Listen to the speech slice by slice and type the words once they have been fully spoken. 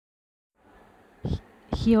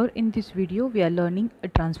Here in this video we are learning a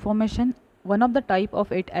transformation, one of the type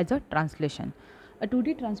of it as a translation. A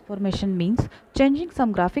 2D transformation means changing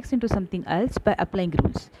some graphics into something else by applying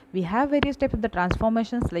rules. We have various types of the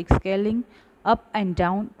transformations like scaling, up and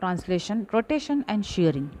down, translation, rotation and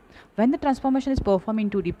shearing. When the transformation is performed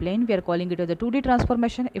in 2D plane, we are calling it as a 2D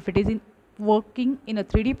transformation. If it is working in a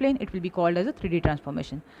 3D plane, it will be called as a 3D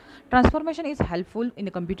transformation. Transformation is helpful in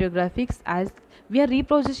the computer graphics as we are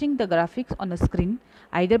reprocessing the graphics on a screen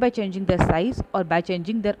either by changing their size or by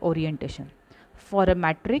changing their orientation. For a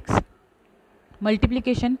matrix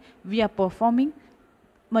multiplication, we are performing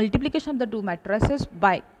multiplication of the two matrices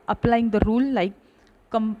by applying the rule like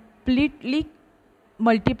completely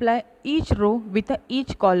multiply each row with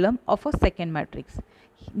each column of a second matrix.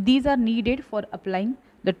 These are needed for applying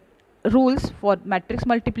the rules for matrix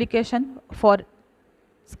multiplication, for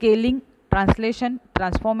scaling, translation,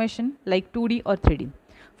 transformation like 2D or 3D.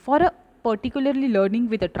 For a particularly learning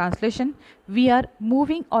with a translation, we are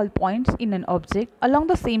moving all points in an object along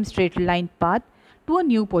the same straight line path to a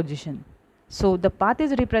new position. So the path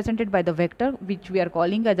is represented by the vector which we are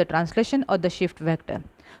calling as the translation or the shift vector.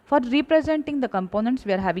 For representing the components,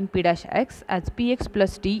 we are having p dash x as px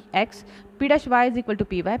plus tx, p dash y is equal to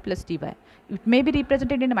py plus ty. It may be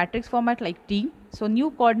represented in a matrix format like T. So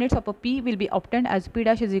new coordinates of a P will be obtained as P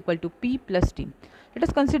dash is equal to P plus T. Let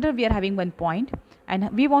us consider we are having one point and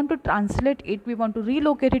we want to translate it, we want to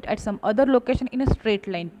relocate it at some other location in a straight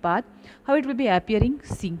line path. How it will be appearing?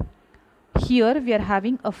 See. Here we are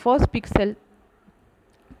having a first pixel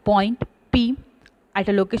point P at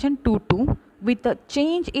a location 2, 2 with a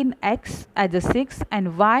change in X as a 6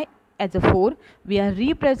 and Y as a 4. We are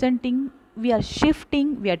representing, we are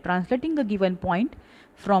shifting, we are translating a given point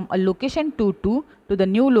from a location 2, 2 to the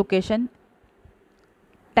new location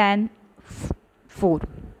tan 4.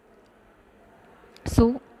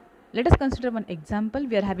 So let us consider one example.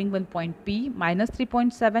 We are having one point P minus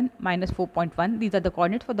 3.7 minus 4.1. These are the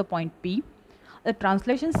coordinates for the point P. The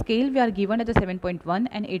translation scale we are given as a 7.1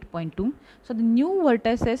 and 8.2. So the new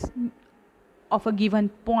vertices of a given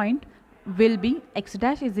point will be x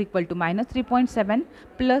dash is equal to minus 3.7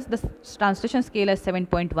 plus the translation scale as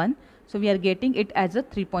 7.1. So we are getting it as a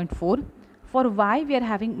 3.4. For y we are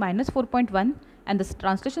having minus 4.1 and the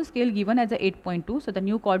translation scale given as a 8.2. So the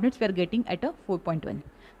new coordinates we are getting at a 4.1.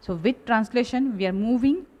 So with translation we are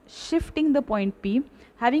moving, shifting the point P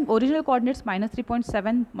having original coordinates minus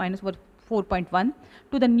 3.7 minus 4.1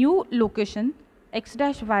 to the new location x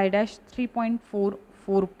dash y dash 3.4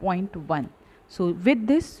 4.1. So with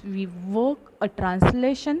this we work a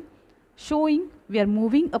translation showing we are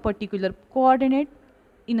moving a particular coordinate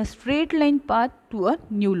in a straight line path to a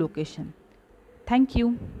new location. Thank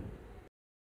you.